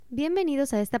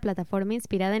Bienvenidos a esta plataforma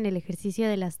inspirada en el ejercicio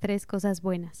de las 3 cosas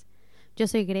buenas. Yo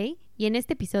soy Grey y en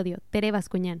este episodio, Tere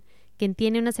Bascuñán, quien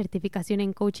tiene una certificación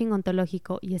en coaching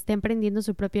ontológico y está emprendiendo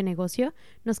su propio negocio,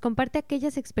 nos comparte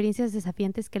aquellas experiencias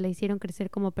desafiantes que la hicieron crecer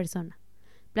como persona.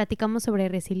 Platicamos sobre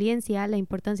resiliencia, la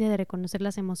importancia de reconocer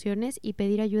las emociones y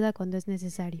pedir ayuda cuando es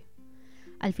necesario.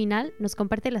 Al final, nos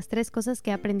comparte las 3 cosas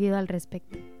que ha aprendido al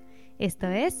respecto. Esto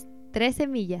es 3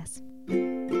 semillas.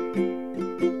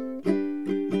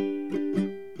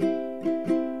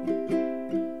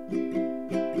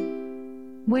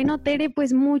 Bueno, Tere,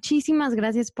 pues muchísimas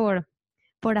gracias por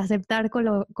aceptar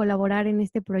colaborar en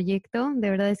este proyecto. De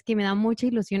verdad es que me da mucha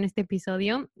ilusión este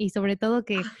episodio y sobre todo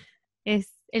que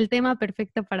es el tema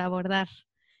perfecto para abordar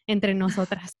entre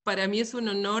nosotras. Para mí es un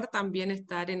honor también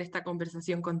estar en esta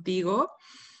conversación contigo.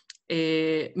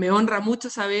 Me honra mucho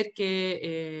saber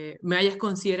que me hayas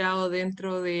considerado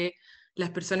dentro de las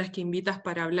personas que invitas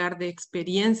para hablar de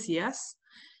experiencias.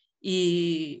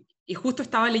 Y justo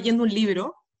estaba leyendo un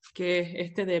libro, que es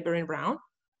este de Brené Brown,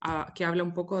 que habla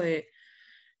un poco de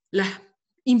las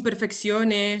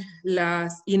imperfecciones,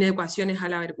 las inecuaciones a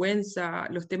la vergüenza,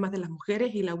 los temas de las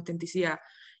mujeres y la autenticidad.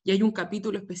 Y hay un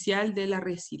capítulo especial de la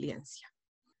resiliencia.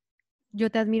 Yo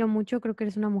te admiro mucho, creo que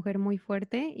eres una mujer muy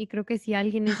fuerte y creo que si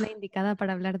alguien es la indicada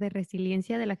para hablar de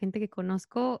resiliencia de la gente que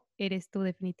conozco, eres tú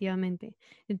definitivamente.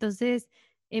 Entonces,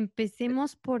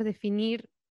 empecemos por definir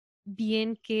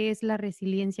bien qué es la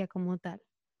resiliencia como tal.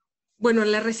 Bueno,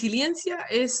 la resiliencia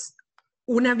es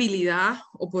una habilidad,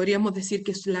 o podríamos decir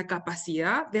que es la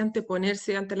capacidad de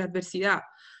anteponerse ante la adversidad.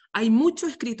 Hay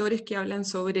muchos escritores que hablan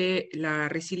sobre la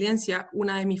resiliencia.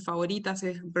 Una de mis favoritas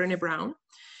es Brené Brown,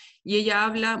 y ella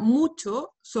habla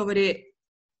mucho sobre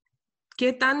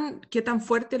qué tan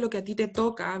fuerte es lo que a ti te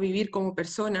toca vivir como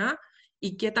persona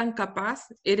y qué tan capaz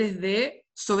eres de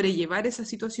sobrellevar esa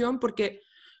situación, porque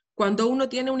cuando uno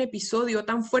tiene un episodio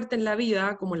tan fuerte en la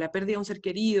vida, como la pérdida de un ser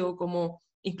querido, como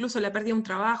incluso la pérdida de un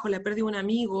trabajo, la pérdida de un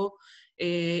amigo,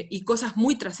 y cosas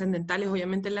muy trascendentales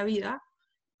obviamente en la vida,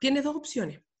 tienes dos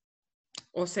opciones.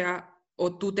 O sea,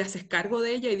 o tú te haces cargo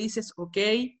de ella y dices, ok,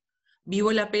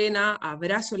 vivo la pena,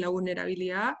 abrazo la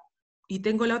vulnerabilidad, y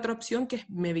tengo la otra opción que es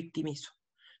me victimizo.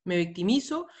 Me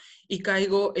victimizo y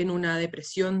caigo en una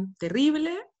depresión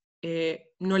terrible,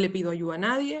 no le pido ayuda a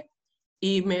nadie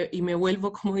y me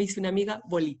vuelvo, como dice una amiga,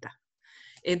 bolita.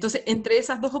 Entonces, entre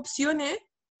esas dos opciones,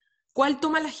 ¿cuál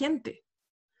toma la gente?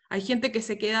 Hay gente que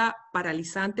se queda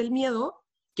paralizada ante el miedo,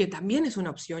 que también es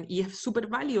una opción, y es súper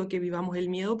válido que vivamos el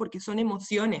miedo porque son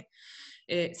emociones.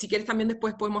 Si quieres también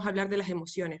después podemos hablar de las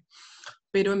emociones,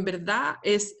 pero en verdad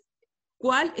es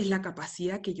cuál es la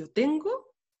capacidad que yo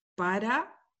tengo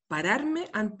para pararme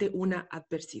ante una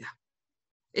adversidad.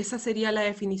 Esa sería la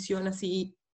definición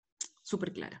así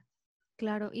súper clara.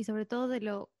 Claro, y sobre todo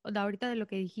ahorita de lo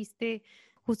que dijiste,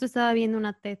 justo estaba viendo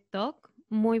una TED Talk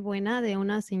muy buena de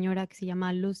una señora que se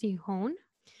llama Lucy Hone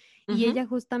y ella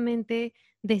justamente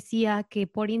decía que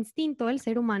por instinto el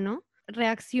ser humano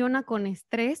reacciona con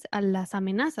estrés a las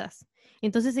amenazas.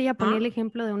 Entonces ella ponía el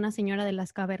ejemplo de una señora de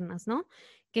las cavernas, ¿no?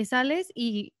 Que sales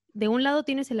y de un lado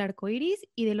tienes el arco iris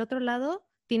y del otro lado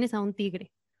tienes a un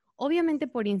tigre. Obviamente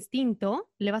por instinto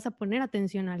le vas a poner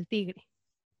atención al tigre,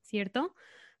 ¿cierto?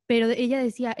 Pero ella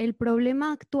decía, el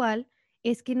problema actual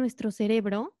es que nuestro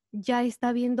cerebro ya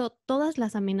está viendo todas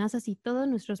las amenazas y todos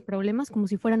nuestros problemas como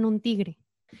si fueran un tigre.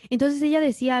 Entonces ella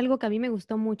decía algo que a mí me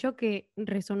gustó mucho, que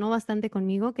resonó bastante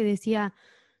conmigo, que decía,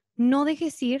 no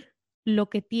dejes ir lo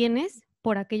que tienes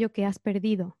por aquello que has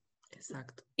perdido.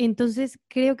 Exacto. Entonces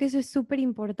creo que eso es súper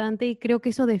importante y creo que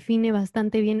eso define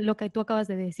bastante bien lo que tú acabas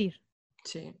de decir.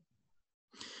 Sí.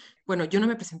 Bueno, yo no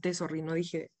me presenté, sorry, no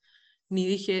dije, ni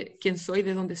dije quién soy,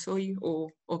 de dónde soy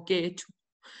o qué he hecho.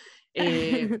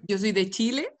 Yo soy de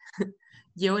Chile,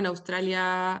 llevo en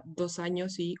Australia 2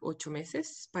 años y 8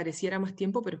 meses, pareciera más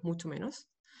tiempo, pero es mucho menos.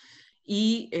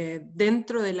 Y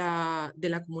dentro de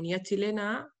la comunidad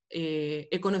chilena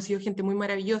he conocido gente muy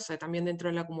maravillosa, también dentro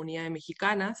de la comunidad de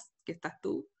mexicanas, que estás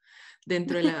tú,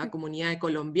 dentro de la comunidad de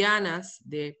colombianas,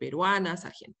 de peruanas,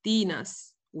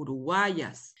 argentinas,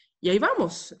 uruguayas. Y ahí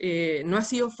vamos, no ha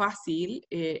sido fácil,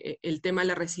 el tema de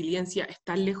la resiliencia,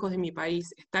 estar lejos de mi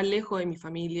país, estar lejos de mi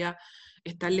familia,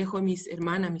 estar lejos de mis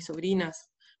hermanas, mis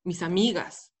sobrinas, mis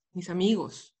amigas, mis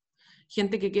amigos,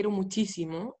 gente que quiero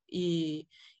muchísimo, y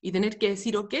tener que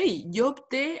decir, ok, yo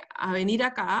opté a venir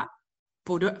acá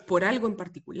por algo en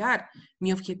particular.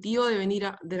 Mi objetivo de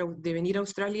venir a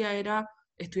Australia era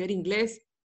estudiar inglés.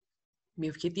 Mi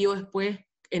objetivo después,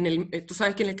 tú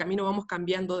sabes que en el camino vamos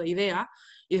cambiando de idea,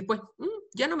 y después,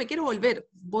 ya no me quiero volver,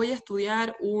 voy a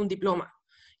estudiar un diploma.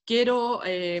 quiero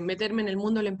meterme en el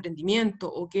mundo del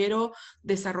emprendimiento, o quiero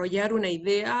desarrollar una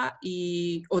idea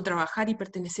o trabajar y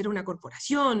pertenecer a una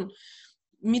corporación.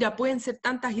 Mira, pueden ser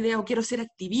tantas ideas, o quiero ser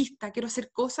activista, quiero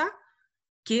hacer cosas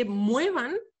que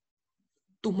muevan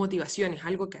tus motivaciones,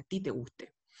 algo que a ti te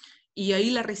guste. Y ahí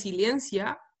la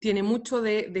resiliencia tiene mucho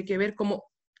de que ver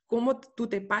cómo tú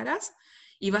te paras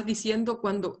y vas diciendo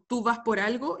cuando tú vas por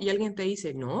algo y alguien te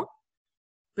dice no,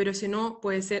 pero ese no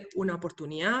puede ser una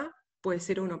oportunidad, puede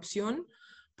ser una opción,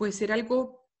 puede ser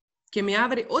algo que me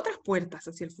abre otras puertas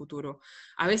hacia el futuro.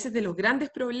 A veces de los grandes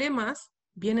problemas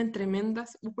vienen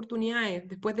tremendas oportunidades.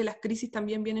 Después de las crisis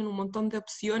también vienen un montón de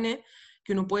opciones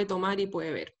que uno puede tomar y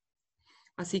puede ver.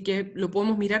 Así que lo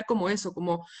podemos mirar como eso,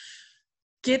 como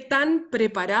qué tan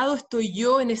preparado estoy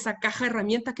yo en esa caja de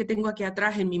herramientas que tengo aquí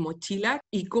atrás en mi mochila,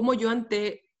 y cómo yo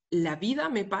ante la vida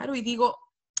me paro y digo,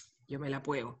 yo me la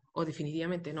puedo, o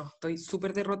definitivamente no, estoy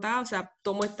súper derrotada, o sea,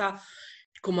 tomo esta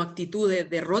como actitud de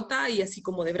derrota y así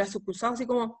como de brazos cruzados, así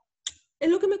como, es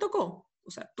lo que me tocó.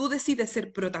 O sea, tú decides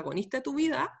ser protagonista de tu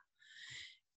vida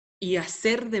y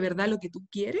hacer de verdad lo que tú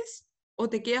quieres, o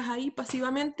te quedas ahí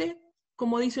pasivamente,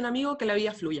 como dice un amigo, que la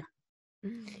vida fluya.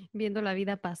 Viendo la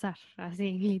vida pasar,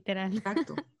 así, literal.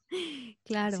 Exacto, así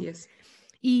Claro. es.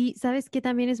 Y sabes que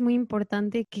también es muy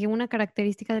importante que una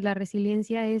característica de la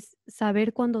resiliencia es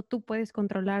saber cuándo tú puedes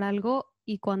controlar algo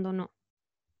y cuándo no.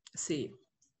 Sí.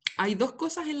 Hay dos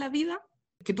cosas en la vida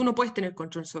que tú no puedes tener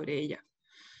control sobre ellas.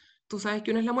 Tú sabes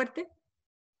que una es la muerte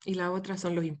y la otra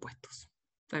son los impuestos,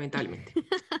 lamentablemente.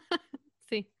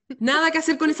 Sí. Nada que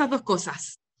hacer con esas dos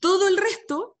cosas. Todo el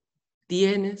resto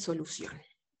tiene solución.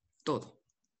 Todo.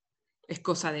 Es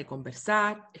cosa de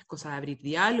conversar, es cosa de abrir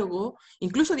diálogo,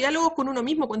 incluso diálogos con uno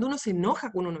mismo, cuando uno se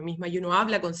enoja con uno misma y uno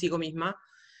habla consigo misma,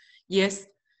 y es,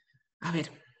 a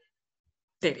ver,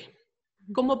 Tere,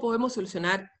 ¿cómo podemos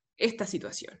solucionar esta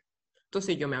situación?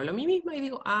 Entonces yo me hablo a mí misma y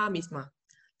digo, misma,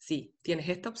 sí, tienes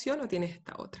esta opción o tienes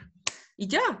esta otra. Y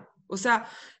ya, o sea,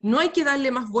 no hay que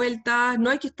darle más vueltas, no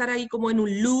hay que estar ahí como en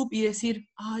un loop y decir,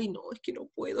 ay, no, es que no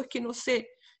puedo, es que no sé.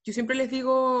 Yo siempre les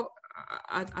digo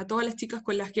a todas las chicas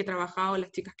con las que he trabajado,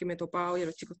 las chicas que me he topado y a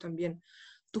los chicos también,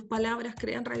 tus palabras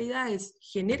crean realidades,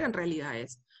 generan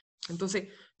realidades. Entonces,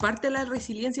 parte de la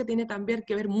resiliencia tiene también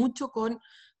que ver mucho con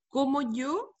cómo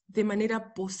yo, de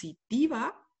manera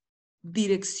positiva,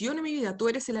 direcciono mi vida. Tú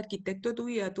eres el arquitecto de tu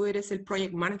vida, tú eres el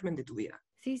project management de tu vida.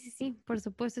 Sí, sí, sí, por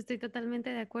supuesto, estoy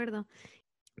totalmente de acuerdo.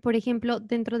 Por ejemplo,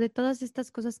 dentro de todas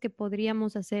estas cosas que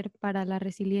podríamos hacer para la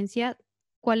resiliencia,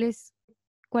 ¿cuáles,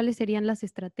 cuáles serían las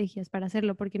estrategias para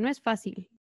hacerlo? Porque no es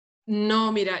fácil.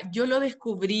 No, mira, yo lo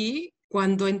descubrí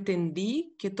cuando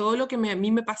entendí que todo lo que a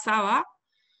mí me pasaba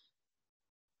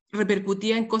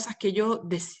repercutía en cosas que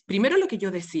primero lo que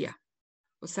yo decía.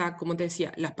 O sea, como te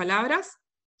decía, las palabras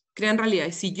crean realidad.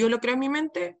 Y si yo lo creo en mi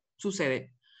mente,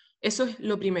 sucede. Eso es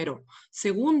lo primero.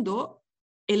 Segundo,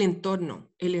 el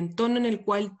entorno en el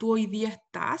cual tú hoy día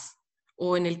estás,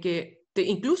 o en el que,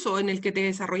 incluso en el que te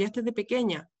desarrollaste de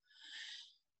pequeña.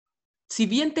 Si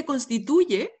bien te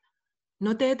constituye,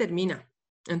 no te determina.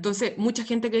 Entonces, mucha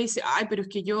gente que dice, ay, pero es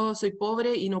que yo soy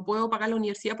pobre y no puedo pagar la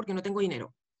universidad porque no tengo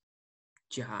dinero.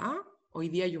 Ya, hoy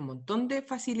día hay un montón de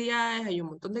facilidades, hay un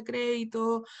montón de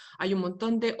créditos, hay un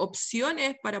montón de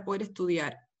opciones para poder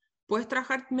estudiar. ¿Puedes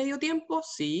trabajar medio tiempo?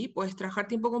 Sí. ¿Puedes trabajar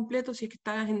tiempo completo si es que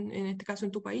estás en este caso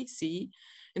en tu país? Sí.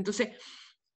 Entonces,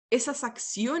 esas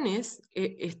acciones,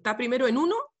 está primero en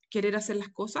uno, querer hacer las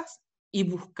cosas y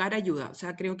buscar ayuda. O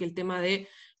sea, creo que el tema de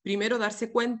primero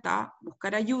darse cuenta,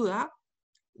 buscar ayuda,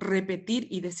 repetir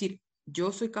y decir,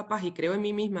 yo soy capaz y creo en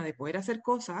mí misma de poder hacer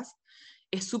cosas,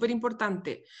 es súper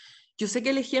importante. Yo sé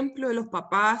que el ejemplo de los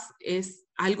papás es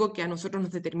algo que a nosotros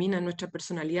nos determina nuestra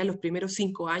personalidad en los primeros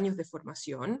 5 años de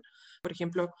formación. Por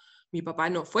ejemplo, mi papá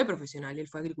no fue profesional, él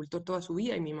fue agricultor toda su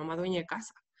vida y mi mamá dueña de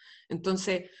casa.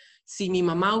 Entonces, si mi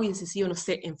mamá hubiese sido, no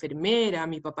sé, enfermera,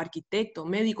 mi papá arquitecto,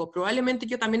 médico, probablemente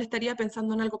yo también estaría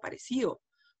pensando en algo parecido.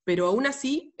 Pero aún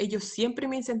así, ellos siempre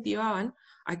me incentivaban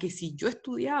a que si yo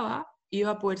estudiaba,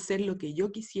 iba a poder ser lo que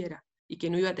yo quisiera y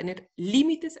que no iba a tener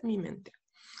límites en mi mente.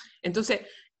 Entonces,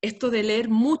 esto de leer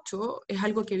mucho es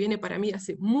algo que viene para mí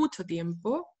hace mucho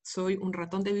tiempo. Soy un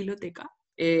ratón de biblioteca.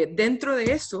 Dentro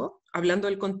de eso, hablando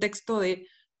del contexto de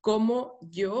cómo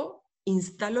yo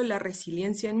instalo la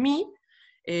resiliencia en mí,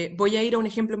 voy a ir a un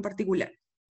ejemplo en particular.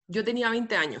 Yo tenía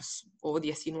 20 años o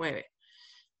 19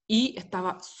 y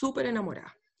estaba súper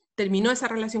enamorada. Terminó esa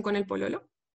relación con el pololo,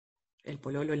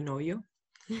 el novio.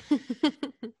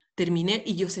 Terminé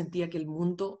y yo sentía que el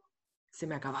mundo se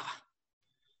me acababa.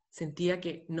 Sentía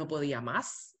que no podía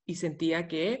más y sentía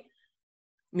que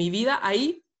mi vida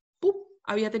ahí ¡pum!,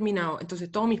 había terminado. Entonces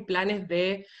todos mis planes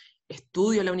de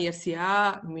estudio en la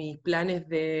universidad, mis planes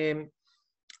de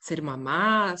ser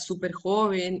mamá súper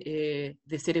joven,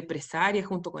 de ser empresaria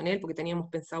junto con él, porque teníamos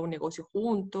pensado un negocio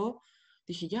juntos.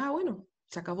 Dije, ya, bueno,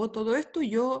 se acabó todo esto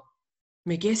y yo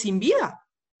me quedé sin vida.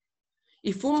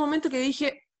 Y fue un momento que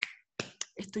dije,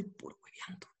 estoy puro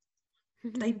hueveando.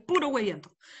 Estoy puro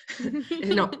hueveando.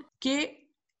 No,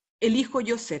 ¿qué elijo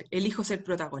yo ser? ¿Elijo ser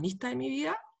protagonista de mi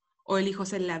vida o elijo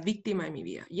ser la víctima de mi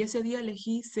vida? Y ese día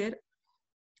elegí ser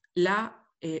la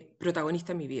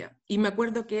protagonista de mi vida. Y me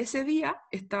acuerdo que ese día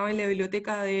estaba en la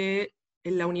biblioteca en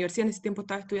la universidad, en ese tiempo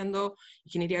estaba estudiando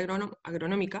ingeniería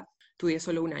agronómica, estudié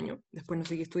solo un año, después no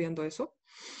seguí estudiando eso.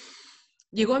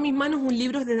 Llegó a mis manos un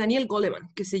libro de Daniel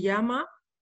Goleman que se llama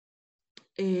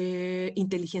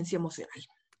Inteligencia Emocional.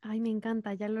 Ay, me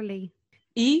encanta, ya lo leí.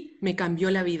 Y me cambió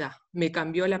la vida, me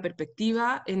cambió la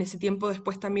perspectiva. En ese tiempo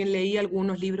después también leí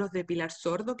algunos libros de Pilar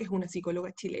Sordo, que es una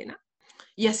psicóloga chilena.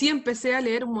 Y así empecé a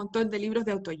leer un montón de libros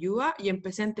de autoayuda y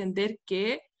empecé a entender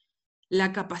que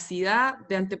la capacidad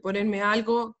de anteponerme a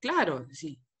algo, claro,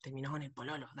 sí, terminó con el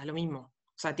pololo, da lo mismo.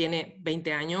 O sea, tiene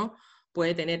 20 años,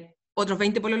 puede tener otros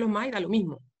 20 pololos más y da lo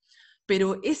mismo.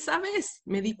 Pero esa vez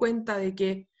me di cuenta de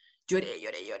que lloré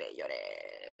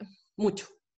mucho.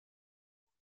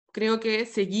 Creo que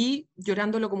seguí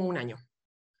llorándolo como un año.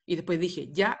 Y después dije,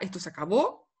 ya, esto se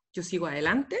acabó, yo sigo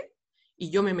adelante y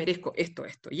yo me merezco esto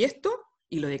y esto,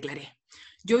 y lo declaré.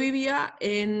 Yo vivía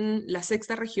en la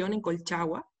sexta región, en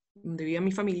Colchagua, donde vivía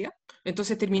mi familia.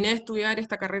 Entonces terminé de estudiar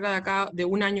esta carrera de acá de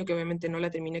un año, que obviamente no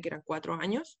la terminé, que eran 4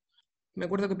 años. Me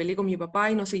acuerdo que peleé con mi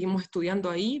papá y no seguimos estudiando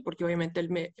ahí, porque obviamente él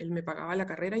me pagaba la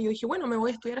carrera, y yo dije, bueno, me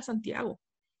voy a estudiar a Santiago.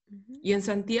 Y en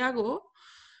Santiago,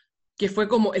 que fue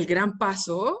como el gran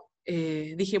paso,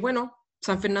 dije, bueno,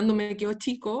 San Fernando me quedó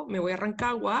chico, me voy a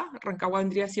Rancagua. Rancagua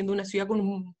vendría siendo una ciudad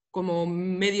con como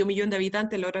 500.000 de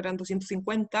habitantes, ahora eran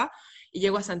 250, y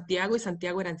llego a Santiago, y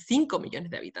Santiago eran 5 millones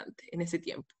de habitantes en ese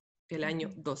tiempo, el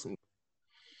año 2000.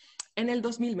 En el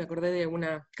 2000 me acordé de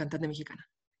una cantante mexicana.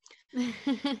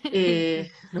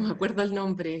 No me acuerdo el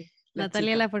nombre, la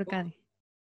Natalia chica. Lafourcade.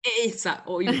 Esa,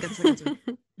 hoy me encanta esa canción.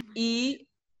 Y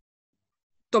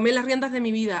tomé las riendas de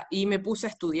mi vida y me puse a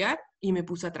estudiar y me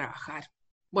puse a trabajar.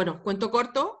 Bueno, cuento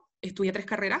corto, estudié 3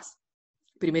 carreras.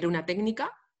 Primero una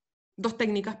técnica, 2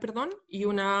 técnicas, perdón, y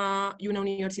una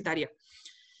universitaria.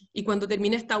 Y cuando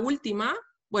terminé esta última,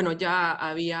 bueno, ya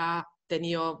había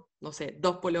tenido, no sé,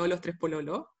 2 pololos, 3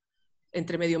 pololos.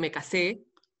 Entre medio me casé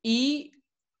y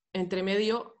entre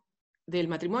medio del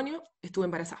matrimonio estuve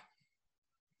embarazada.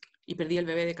 Y perdí el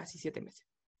bebé de casi 7 meses.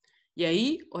 Y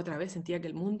ahí otra vez sentía que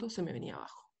el mundo se me venía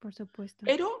abajo. Por supuesto.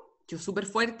 Pero yo súper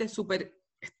fuerte, súper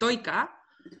estoica.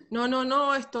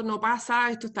 No, esto no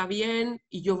pasa, esto está bien.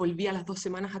 Y yo volví a las 2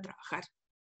 semanas a trabajar.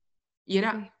 Y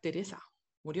era, Sí. Teresa,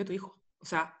 murió tu hijo. O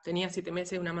sea, tenía 7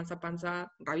 meses, una mansa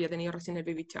panza, había tenido recién el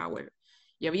baby shower.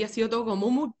 Y había sido todo como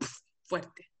muy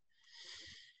fuerte.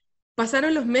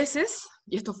 Pasaron los meses,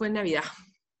 y esto fue en Navidad,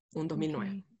 un 2009.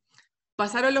 Okay.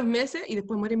 Pasaron los meses y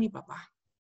después muere mi papá.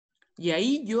 Y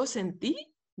ahí yo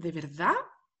sentí, de verdad,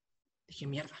 dije,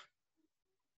 mierda.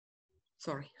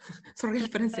 Sorry el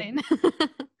francés.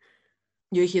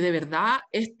 Yo dije, de verdad,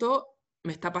 esto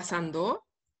me está pasando,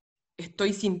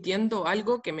 estoy sintiendo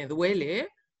algo que me duele,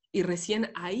 y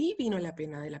recién ahí vino la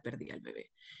pena de la pérdida del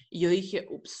bebé. Y yo dije,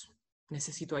 ups,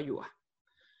 necesito ayuda.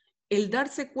 El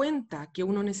darse cuenta que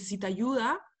uno necesita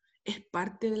ayuda es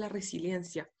parte de la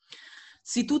resiliencia.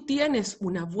 Si tú tienes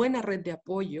una buena red de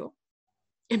apoyo,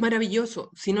 es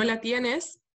maravilloso. Si no la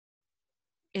tienes,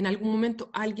 en algún momento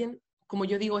alguien, como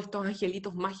yo digo, estos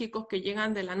angelitos mágicos que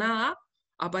llegan de la nada,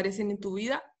 aparecen en tu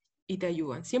vida y te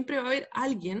ayudan. Siempre va a haber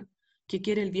alguien que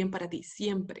quiere el bien para ti,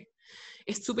 siempre.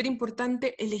 Es súper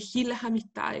importante elegir las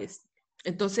amistades.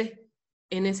 Entonces,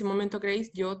 en ese momento, Grace,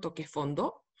 yo toqué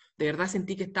fondo. De verdad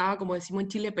sentí que estaba, como decimos en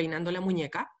Chile, peinando la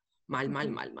muñeca.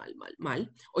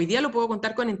 Mal. Hoy día lo puedo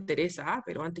contar con entereza,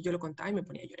 pero antes yo lo contaba y me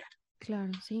ponía a llorar.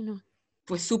 Claro, sí, no.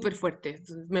 Fue súper fuerte,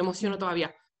 me emociono Sí.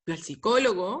 todavía. Fui al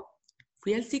psicólogo,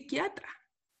 fui al psiquiatra,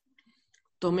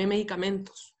 tomé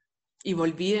medicamentos y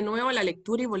volví de nuevo a la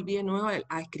lectura y volví de nuevo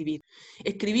a escribir.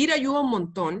 Escribir ayuda un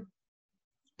montón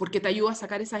porque te ayuda a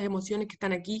sacar esas emociones que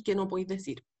están aquí que no podéis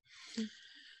decir. Sí.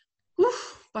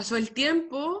 Pasó el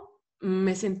tiempo,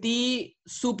 me sentí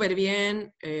súper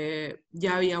bien,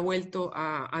 ya había vuelto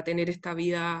a tener esta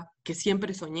vida que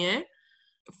siempre soñé.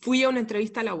 Fui a una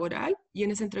entrevista laboral y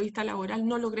en esa entrevista laboral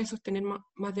no logré sostener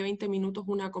más de 20 minutos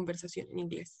una conversación en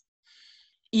inglés.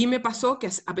 Y me pasó que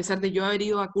a pesar de yo haber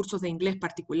ido a cursos de inglés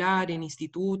particular, en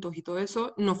institutos y todo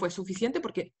eso, no fue suficiente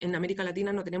porque en América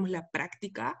Latina no tenemos la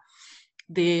práctica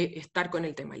de estar con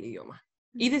el tema del idioma.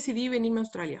 Y decidí venirme a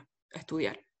Australia a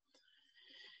estudiar.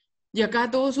 Y acá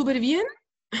todo súper bien.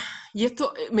 Y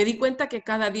esto, me di cuenta que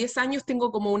cada 10 años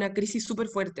tengo como una crisis súper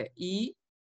fuerte. Y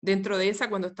dentro de esa,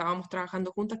 cuando estábamos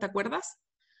trabajando juntas, ¿te acuerdas?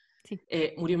 Sí.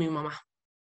 Murió mi mamá.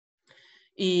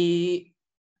 Y,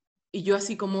 y yo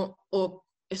así como, oh,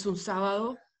 es un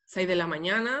sábado, 6 de la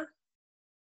mañana,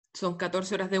 son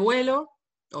 14 horas de vuelo,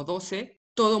 o 12,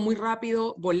 todo muy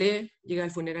rápido, volé, llegué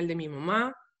al funeral de mi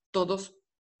mamá, todos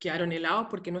quedaron helados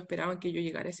porque no esperaban que yo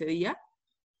llegara ese día.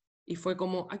 Y fue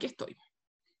como, aquí estoy.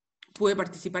 Pude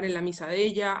participar en la misa de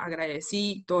ella,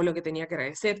 agradecí todo lo que tenía que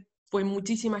agradecer. Fue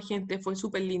muchísima gente, fue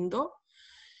súper lindo.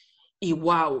 Y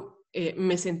wow,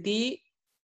 me sentí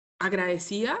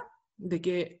agradecida de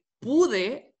que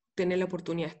pude tener la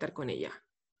oportunidad de estar con ella.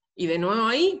 Y de nuevo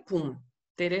ahí, ¡pum!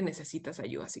 Tere, necesitas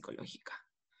ayuda psicológica.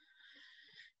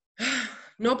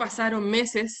 No pasaron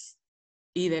meses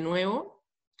y de nuevo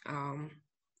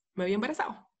me había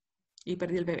embarazado y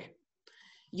perdí el bebé.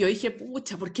 Yo dije,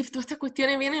 pucha, ¿por qué todas estas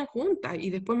cuestiones vienen juntas? Y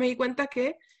después me di cuenta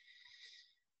que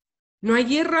no hay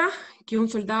guerra que un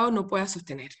soldado no pueda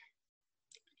sostener.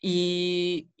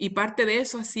 Y parte de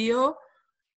eso ha sido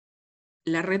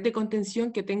la red de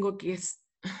contención que tengo, que es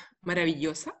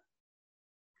maravillosa.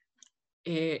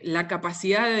 La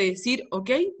capacidad de decir,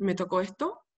 ok, me tocó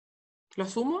esto, lo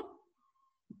asumo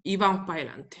y vamos para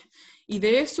adelante. Y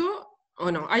de eso, o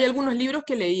no, hay algunos libros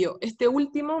que he leído. Este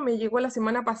último me llegó la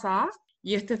semana pasada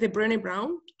y este es de Brené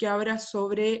Brown, que habla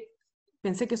sobre,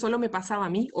 pensé que solo me pasaba a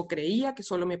mí, o creía que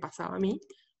solo me pasaba a mí,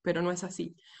 pero no es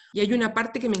así. Y hay una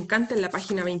parte que me encanta en la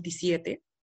página 27,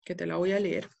 que te la voy a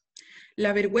leer.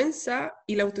 La vergüenza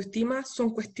y la autoestima son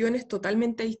cuestiones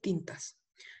totalmente distintas.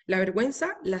 La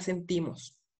vergüenza la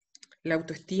sentimos, la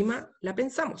autoestima la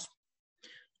pensamos.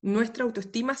 Nuestra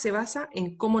autoestima se basa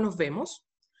en cómo nos vemos,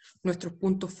 nuestros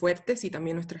puntos fuertes y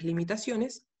también nuestras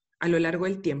limitaciones a lo largo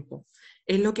del tiempo.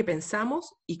 Es lo que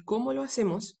pensamos y cómo lo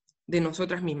hacemos de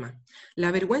nosotras mismas.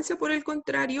 La vergüenza, por el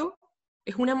contrario,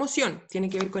 es una emoción, tiene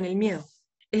que ver con el miedo.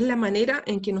 Es la manera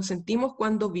en que nos sentimos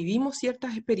cuando vivimos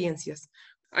ciertas experiencias.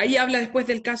 Ahí habla después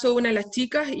del caso de una de las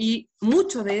chicas y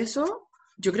mucho de eso,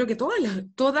 yo creo que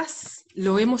todas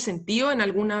lo hemos sentido en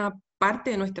alguna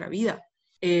parte de nuestra vida.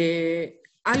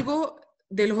 Algo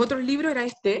de los otros libros era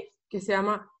este, que se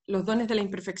llama Los dones de la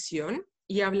imperfección,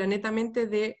 y habla netamente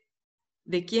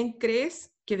de quién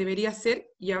crees que debería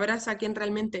ser y abraza a quién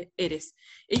realmente eres.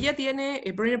 Ella tiene,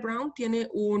 Brené Brown tiene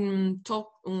un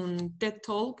TED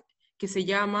Talk que se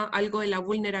llama Algo de la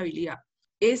vulnerabilidad.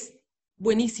 Es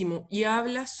buenísimo y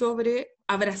habla sobre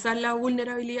abrazar la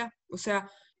vulnerabilidad. O sea,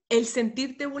 el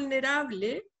sentirte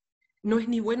vulnerable no es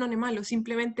ni bueno ni malo,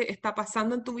 simplemente está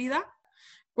pasando en tu vida.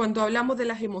 Cuando hablamos de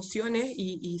las emociones,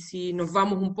 y si nos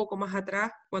vamos un poco más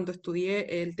atrás, cuando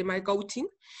estudié el tema de coaching,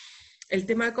 el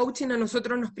tema de coaching a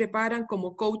nosotros nos preparan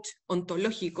como coach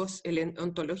ontológicos.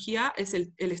 Ontología es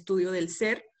el estudio del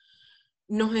ser.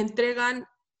 Nos entregan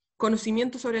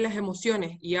conocimiento sobre las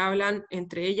emociones y hablan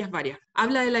entre ellas varias.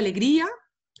 Habla de la alegría,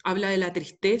 habla de la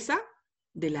tristeza,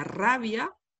 de la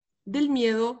rabia, del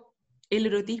miedo, el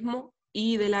erotismo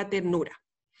y de la ternura.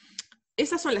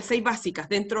 Esas son las 6 básicas.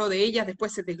 Dentro de ellas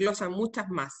después se desglosan muchas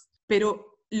más.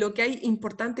 Pero lo que hay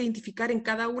importante identificar en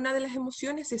cada una de las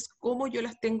emociones es cómo yo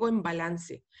las tengo en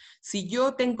balance. Si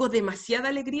yo tengo demasiada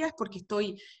alegría es porque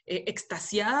estoy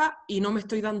extasiada y no me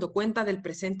estoy dando cuenta del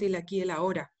presente y el aquí y el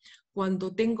ahora.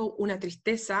 Cuando tengo una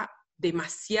tristeza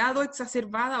demasiado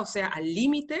exacerbada, o sea, al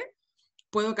límite,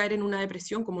 puedo caer en una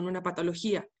depresión como en una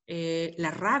patología.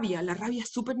 La rabia es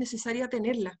súper necesaria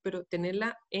tenerla, pero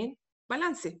tenerla en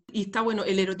balance. Y está bueno,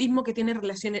 el erotismo que tiene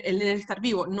relación, el estar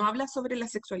vivo, no habla sobre la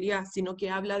sexualidad, sino que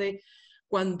habla de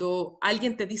cuando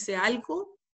alguien te dice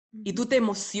algo y tú te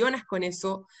emocionas con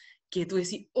eso, que tú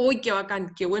decís, ¡uy, qué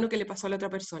bacán, qué bueno que le pasó a la otra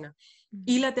persona!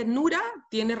 Y la ternura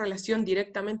tiene relación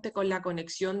directamente con la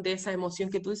conexión de esa emoción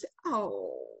que tú dices,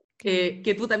 oh,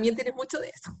 que tú también tienes mucho de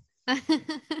eso.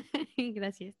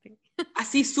 Gracias.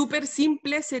 Así súper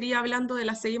simple sería hablando de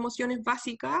las 6 emociones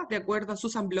básicas, de acuerdo a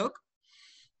Susan Block,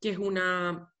 que es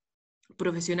una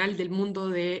profesional del mundo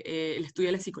del estudio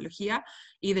de la psicología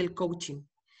y del coaching.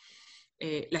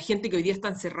 La gente que hoy día está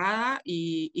encerrada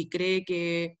y cree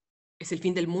que es el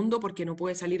fin del mundo porque no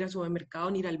puede salir al supermercado,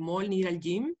 ni ir al mall, ni ir al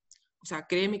gym. O sea,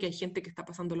 créeme que hay gente que está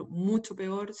pasándolo mucho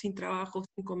peor, sin trabajo,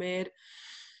 sin comer,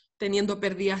 teniendo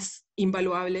pérdidas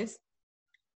invaluables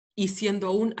y siendo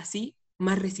aún así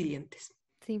más resilientes.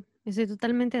 Sí, estoy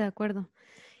totalmente de acuerdo.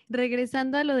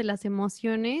 Regresando a lo de las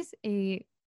emociones,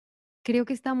 creo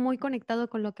que está muy conectado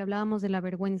con lo que hablábamos de la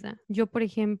vergüenza. Yo, por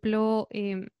ejemplo,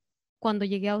 cuando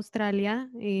llegué a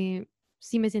Australia,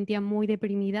 sí me sentía muy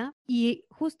deprimida y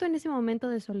justo en ese momento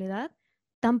de soledad,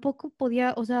 tampoco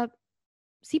podía, o sea,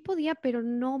 sí podía, pero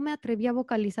no me atreví a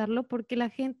vocalizarlo porque la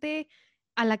gente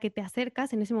a la que te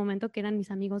acercas en ese momento, que eran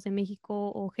mis amigos de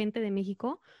México o gente de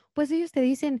México, pues ellos te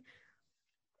dicen,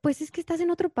 pues es que estás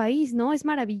en otro país, ¿no? Es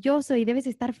maravilloso y debes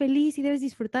estar feliz y debes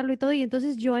disfrutarlo y todo. Y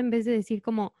entonces yo en vez de decir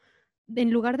como,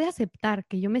 en lugar de aceptar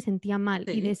que yo me sentía mal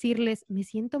y Sí. decirles, me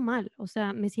siento mal, o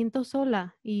sea, me siento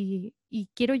sola y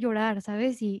quiero llorar,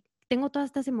 ¿sabes? Y tengo todas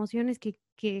estas emociones que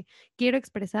quiero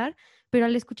expresar, pero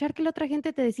al escuchar que la otra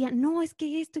gente te decía, no, es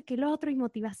que esto y que lo otro y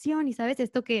motivación y, ¿sabes?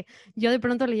 Esto que yo de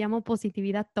pronto le llamo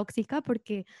positividad tóxica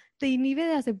porque te inhibe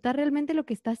de aceptar realmente lo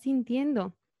que estás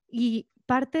sintiendo. Y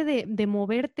parte de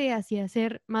moverte hacia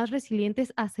ser más resiliente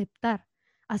es aceptar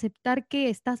que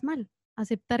estás mal,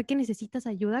 aceptar que necesitas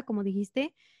ayuda, como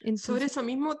dijiste. Sobre Entonces, eso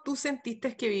mismo, ¿tú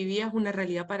sentiste que vivías una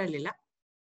realidad paralela?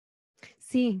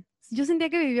 sí, yo sentía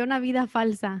que vivía una vida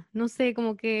falsa, no sé,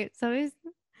 como que, ¿sabes?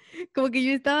 Como que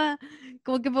yo estaba,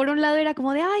 como que por un lado era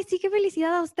como de, ay, sí, qué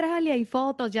felicidad Australia y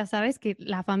fotos, ya sabes que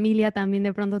la familia también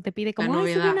de pronto te pide La como,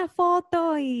 ay, sube novedad. una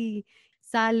foto y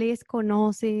sales,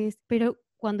 conoces, pero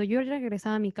cuando yo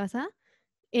regresaba a mi casa,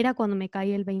 era cuando me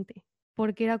caía el 20,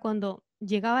 porque era cuando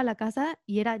llegaba a la casa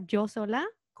y era yo sola,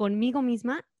 conmigo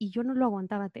misma, y yo no lo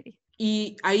aguantaba, Tere.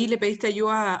 ¿Y ahí le pediste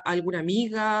ayuda a alguna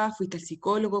amiga? ¿Fuiste al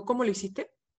psicólogo? ¿Cómo lo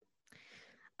hiciste?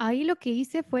 Ahí lo que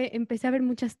hice fue, empecé a ver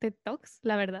muchas TED Talks,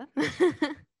 la verdad.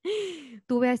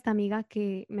 Tuve a esta amiga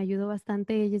que me ayudó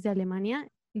bastante, ella es de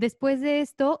Alemania. Después de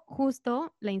esto,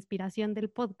 justo la inspiración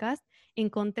del podcast,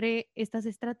 encontré estas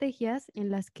estrategias en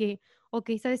las que,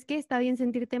 ok, ¿sabes qué? Está bien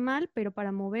sentirte mal, pero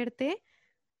para moverte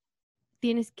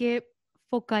tienes que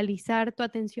focalizar tu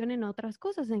atención en otras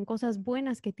cosas, en cosas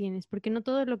buenas que tienes, porque no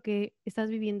todo lo que estás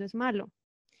viviendo es malo.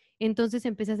 Entonces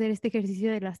empecé a hacer este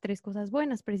ejercicio de las 3 cosas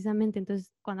buenas, precisamente.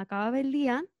 Entonces, cuando acababa el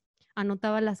día,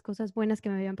 anotaba las cosas buenas que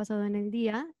me habían pasado en el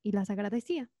día y las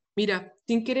agradecía. Mira,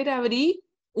 sin querer abrí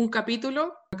un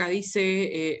capítulo, acá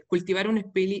dice cultivar un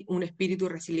espíritu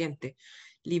resiliente.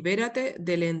 Libérate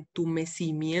del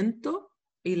entumecimiento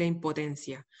y la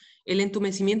impotencia. El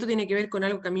entumecimiento tiene que ver con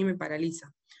algo que a mí me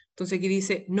paraliza. Entonces aquí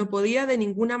dice, no podía de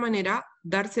ninguna manera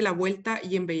darse la vuelta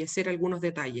y embellecer algunos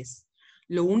detalles.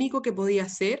 Lo único que podía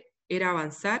hacer era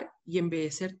avanzar y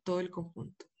embellecer todo el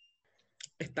conjunto.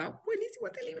 Está buenísimo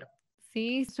este libro.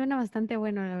 Sí, suena bastante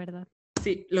bueno, la verdad.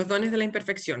 Sí, Los dones de la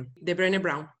imperfección, de Brené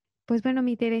Brown. Pues bueno,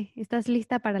 mi Tere, ¿estás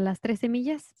lista para las 3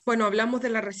 semillas? Bueno, hablamos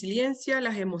de la resiliencia,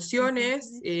 las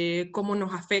emociones, cómo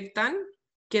nos afectan,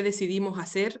 qué decidimos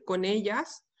hacer con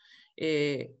ellas,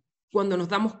 eh, cuando nos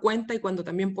damos cuenta y cuando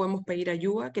también podemos pedir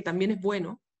ayuda, que también es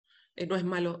bueno, no es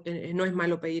malo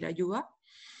pedir ayuda.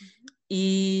 Ujú.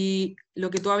 Y lo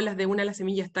que tú hablas de una de las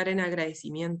semillas, estar en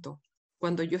agradecimiento.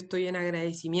 Cuando yo estoy en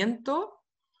agradecimiento,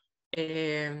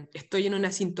 estoy en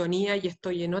una sintonía y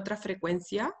estoy en otra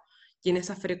frecuencia, y en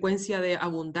esa frecuencia de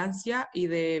abundancia y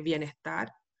de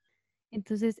bienestar.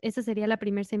 Entonces, esa sería la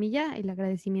primera semilla, el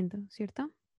agradecimiento,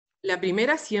 ¿cierto? La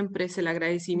primera siempre es el Me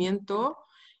agradecimiento.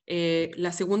 encanta.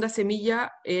 La segunda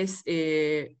semilla es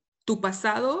tu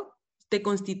pasado te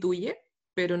constituye,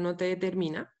 pero no te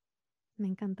determina. Me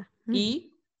encanta.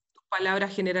 Y tus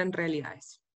palabras generan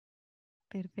realidades.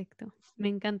 Perfecto. Me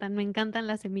encantan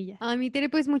las semillas. A mi Tere,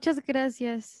 pues muchas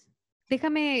gracias.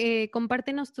 Déjame,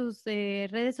 compártenos tus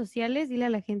redes sociales, dile a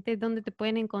la gente dónde te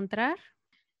pueden encontrar.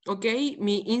 Ok,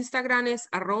 mi Instagram es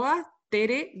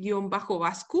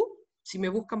 @tere_bascu. Si me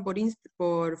buscan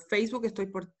por Facebook, estoy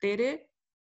por Tere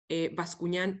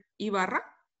Bascuñán Ibarra.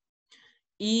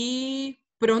 Y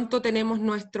pronto tenemos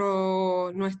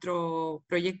nuestro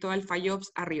proyecto Alpha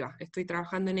Jobs arriba. Estoy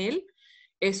trabajando en él.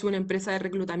 Es una empresa de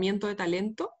reclutamiento de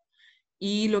talento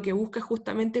y lo que busca es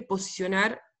justamente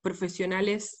posicionar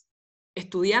profesionales,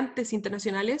 estudiantes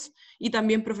internacionales y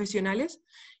también profesionales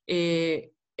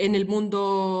en el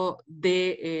mundo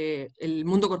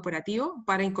corporativo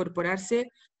para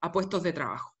incorporarse a puestos de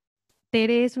trabajo.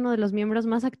 Tere es uno de los miembros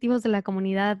más activos de la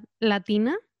comunidad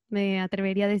latina, me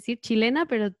atrevería a decir, chilena,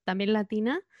 pero también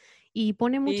latina, y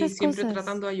pone Y muchas siempre cosas.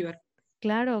 tratando de ayudar.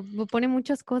 Claro, pone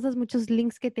muchas cosas, muchos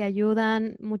links que te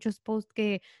ayudan, muchos posts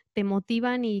que te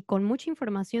motivan y con mucha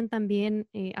información también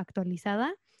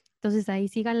actualizada. Entonces ahí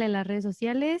síganle en las redes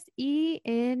sociales y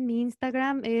en mi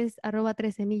Instagram es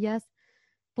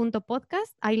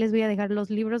 @tresemillas.podcast. Ahí les voy a dejar los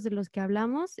libros de los que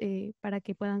hablamos para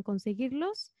que puedan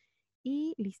conseguirlos.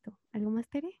 Y listo. ¿Algo más,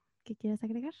 Tere, que quieras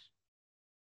agregar?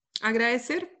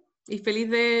 Agradecer y feliz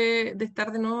de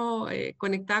estar de nuevo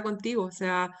conectada contigo. O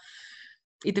sea,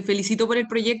 y te felicito por el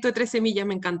proyecto de 3 semillas,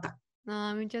 me encanta.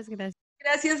 No, muchas gracias.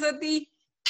 Gracias a ti.